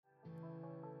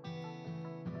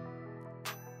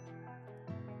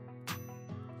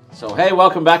So hey,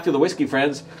 welcome back to the Whiskey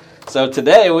Friends. So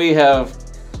today we have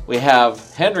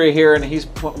Henry here, and he's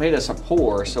made us a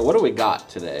pour. So what do we got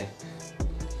today?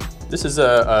 This is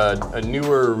a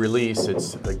newer release.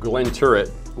 It's the Glenturret,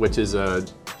 which is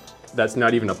that's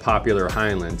not even a popular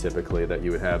Highland typically that you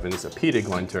would have, and it's a peated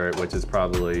Glenturret, which is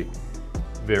probably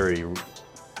very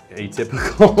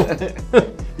atypical.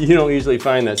 You don't usually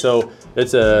find that. So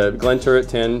it's a Glenturret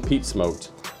 10 peat smoked.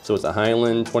 So it's a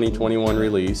Highland 2021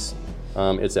 release.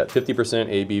 It's at 50%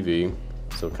 ABV,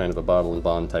 so kind of a bottle and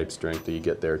bond type strength that you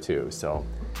get there too. So,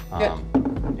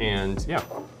 and yeah.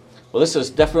 Well, this is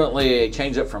definitely a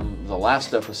change up from the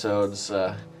last episode's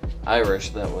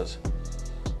Irish. That was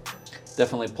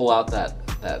definitely pull out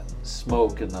that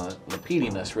smoke, and the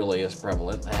peatiness really is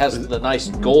prevalent. It has the nice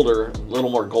little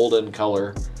more golden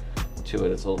color to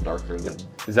it. It's a little darker than.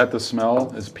 Is that the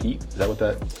smell? Is peat? Is that what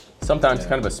that? Sometimes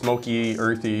kind of a smoky,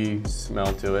 earthy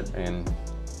smell to it, and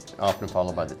often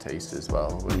followed by the taste as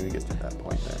well when you get to that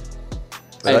point there.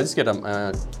 But I just get them,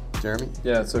 Jeremy?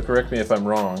 Yeah, so correct me if I'm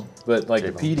wrong, but like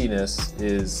the peatiness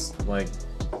is like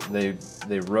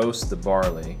they roast the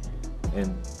barley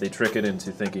and they trick it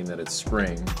into thinking that it's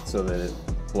spring so that it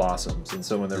blossoms. And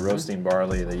so when they're roasting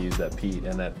barley, they use that peat,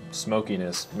 and that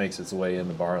smokiness makes its way in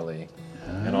the barley.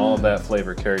 And all of that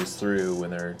flavor carries through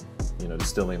when they're,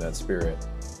 distilling that spirit.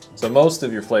 So most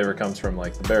of your flavor comes from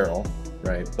like the barrel,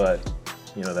 right? But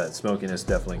that smokiness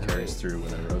definitely carries through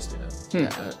when they're roasting it.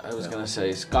 Yeah, I was gonna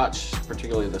say Scotch,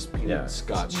 particularly this peanut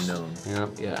Scotch. Known.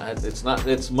 Yeah, it's not.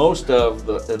 It's most of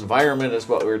the environment is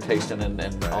what we were tasting,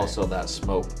 and also that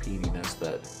smoke peatiness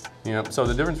that. Yeah. So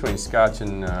the difference between Scotch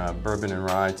and bourbon and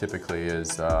rye typically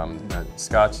is that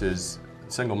Scotch is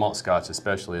single malt Scotch,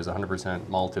 especially, is 100%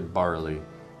 malted barley.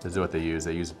 Is what they use.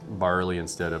 They use barley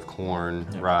instead of corn,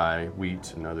 rye,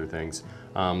 wheat, and other things.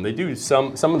 They do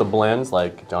some of the blends,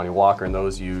 like Johnny Walker, and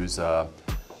those use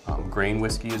grain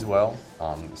whiskey as well.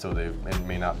 So it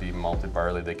may not be malted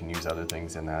barley. They can use other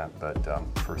things in that. But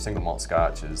for single malt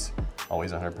Scotch is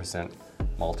always 100%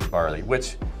 malted barley,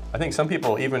 which I think some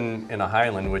people, even in a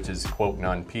Highland, which is quote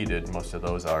non-peated, most of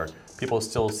those are. People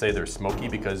still say they're smoky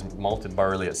because malted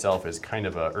barley itself is kind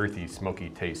of a earthy, smoky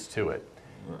taste to it.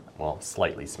 Well,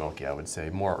 slightly smoky, I would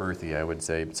say. More earthy, I would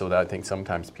say. So that I think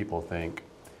sometimes people think,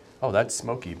 oh, that's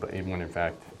smoky, but even when in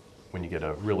fact, when you get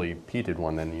a really peated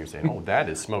one, then you're saying, oh, that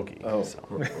is smoky. Oh, so.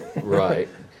 Right.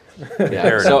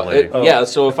 Yeah.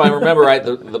 So if I remember right,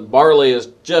 the barley is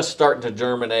just starting to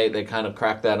germinate. They kind of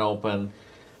crack that open.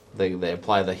 They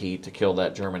apply the heat to kill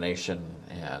that germination,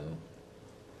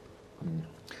 and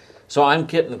so I'm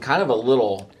getting kind of a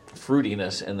little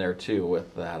fruitiness in there too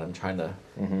with that. I'm trying to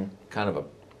kind of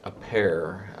a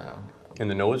pear. In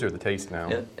the nose or the taste now?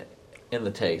 In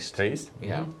the taste. Taste?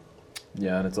 Yeah.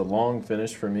 Yeah, and it's a long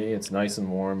finish for me. It's nice and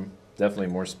warm, definitely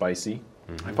more spicy.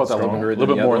 I felt that a Stronger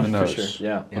little bit more in the for nose. sure.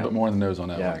 Yeah. A little bit more in the nose on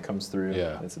that Yeah, one. it comes through.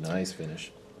 Yeah. It's a nice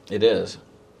finish. It is.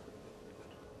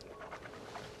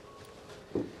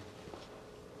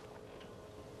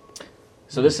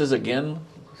 So this is again,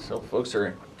 so folks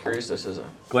are curious, this is a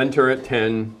Glenturret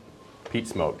 10 peat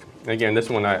smoked. Again, this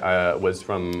one I was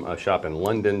from a shop in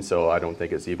London, so I don't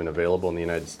think it's even available in the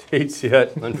United States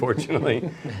yet, unfortunately.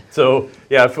 So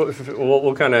yeah,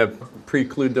 we'll kind of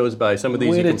preclude those by some of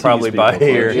these you can probably buy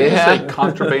here. Did you say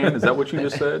contraband? Is that what you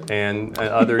just said? And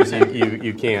others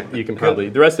you can't. You can probably,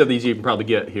 the rest of these you can probably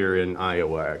get here in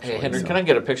Iowa, actually. Hey, Henry, can I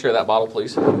get a picture of that bottle,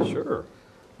 please? Sure.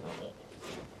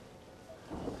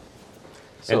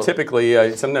 And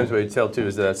typically, sometimes what we tell too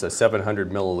is that it's a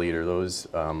 700 milliliter. Those,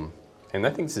 and I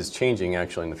think this is changing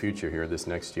actually in the future here, this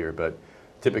next year. But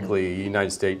typically, the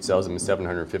United States sells them in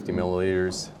 750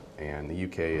 milliliters, and the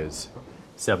UK is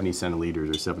 70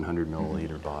 centiliters or 700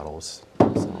 milliliter bottles,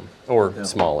 or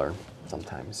smaller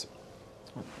sometimes.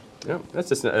 Yeah, that's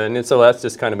just, and so that's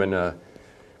just kind of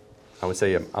I would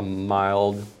say a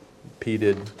mild,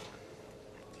 peated,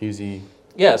 easy.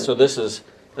 Yeah. So this is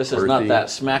not Earthy. that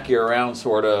smack you around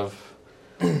sort of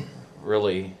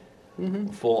really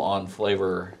full on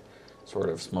flavor sort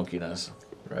of smokiness.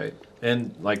 Right.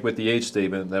 And like with the age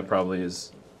statement, that probably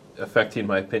is affecting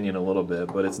my opinion a little bit,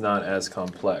 but it's not as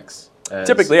complex.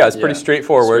 Typically, yeah, it's pretty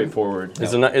straightforward.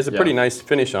 It's a pretty nice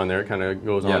finish on there. It kind of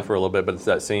goes on for a little bit, but it's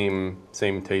that same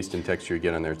taste and texture you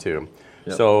get on there too.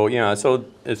 Yep. So yeah, so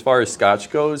as far as Scotch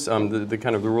goes, the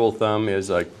kind of the rule of thumb is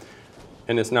like,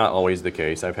 and it's not always the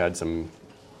case. I've had some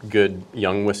good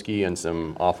young whiskey and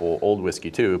some awful old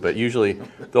whiskey too, but usually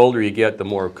the older you get, the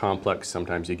more complex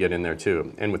sometimes you get in there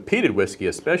too. And with peated whiskey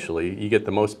especially, you get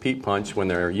the most peat punch when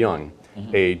they're young,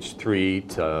 age 3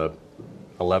 to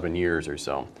 11 years or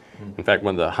so. In fact,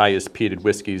 one of the highest peated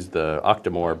whiskeys, the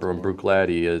Octomore from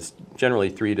Bruichladdich, is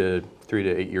generally 3 3 to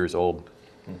 8 years old.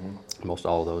 Most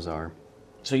all of those are.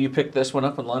 So you picked this one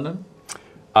up in London?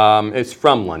 It's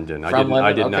from London. I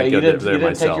did not get it there you didn't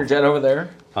myself. take your jet over there?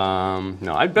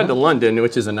 No, I've been to London,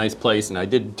 which is a nice place, and I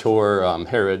did tour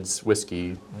Harrod's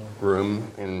Whisky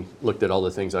room and looked at all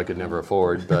the things I could never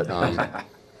afford. But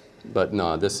but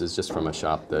no, this is just from a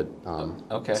shop that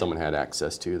someone had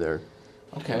access to there.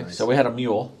 Okay, so we had a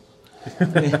mule.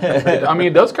 I mean,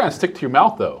 it does kind of stick to your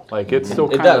mouth though. Like it's still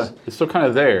kind of it's still kind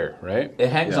of there, right? It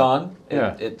hangs on.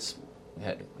 Yeah. It's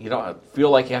you don't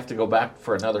feel like you have to go back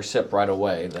for another sip right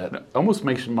away. That It almost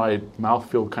makes my mouth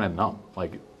feel kind of numb.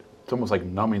 Like it's almost like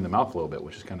numbing the mouth a little bit,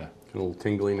 which is kind of A little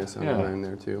tingliness on the line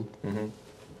there too.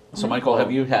 So, Michael,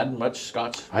 have you had much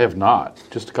Scotch? I have not.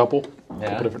 Just a couple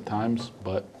Yeah. different times,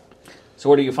 but So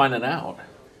what are you finding out?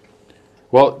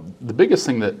 well, the biggest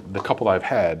thing that the couple that I've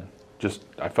had, just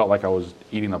I felt like I was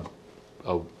eating a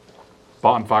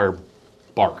bonfire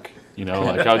bark. You know,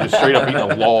 like I was just straight up eating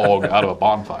a log out of a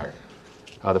bonfire.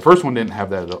 The first one didn't have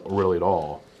that really at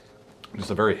all. Just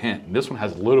a very hint. And this one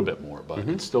has a little bit more, but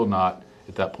it's still not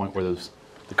at that point where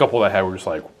the couple that I had were just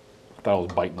like, I thought I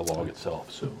was biting the log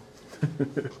itself. So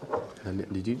And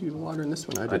did you do water in this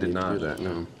one? I did need not. to do that.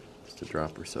 No, just a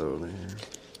drop or so there.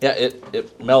 Yeah,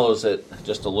 it mellows it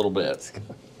just a little bit.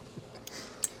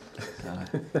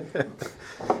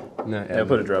 No, Yeah,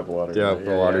 put a drop of water. drop in of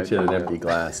there. water to an empty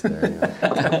glass there.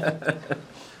 Yeah.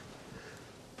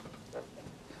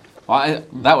 Well,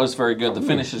 that was very good. The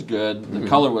finish is good. The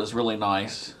color was really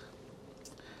nice.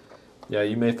 Yeah,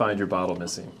 you may find your bottle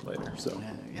missing later. So.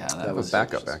 Yeah, That was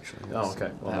backup actually. Oh,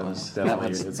 okay. Well, That then was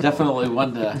definitely. it's- definitely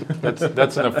one to.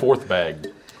 that's in a fourth bag.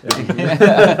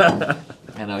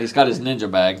 You know, he's got his ninja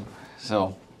bag.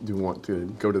 So. Do you want to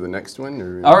go to the next one?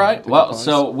 Or All right. take a Well, pause?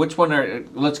 so which one are?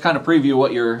 Let's kind of preview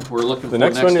what we're looking for the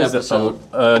next one is episode.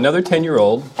 another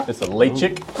 10-year-old. It's a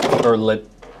Lechik or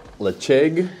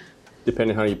Lecheg,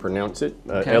 depending how you pronounce it.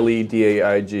 Okay.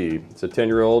 Ledaig. It's a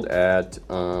 10-year-old at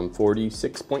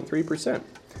 46.3%.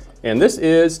 And this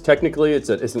is technically it's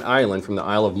an island from the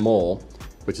Isle of Mull,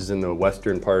 which is in the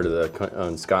western part of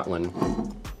the Scotland.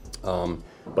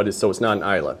 But it's not an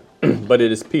Isla, but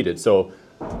it is peated. So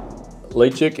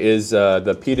Lechik is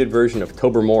the peated version of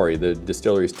Tobermory. The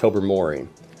distillery is Tobermory,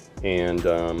 and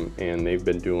they've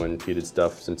been doing peated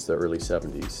stuff since the early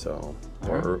 70s, so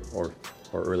or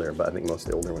earlier. But I think most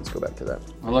of the older ones go back to that.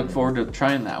 I look forward to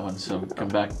trying that one. So come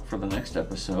back for the next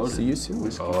episode. See you soon.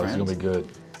 Whiskey Oh, it's Friends. gonna be good.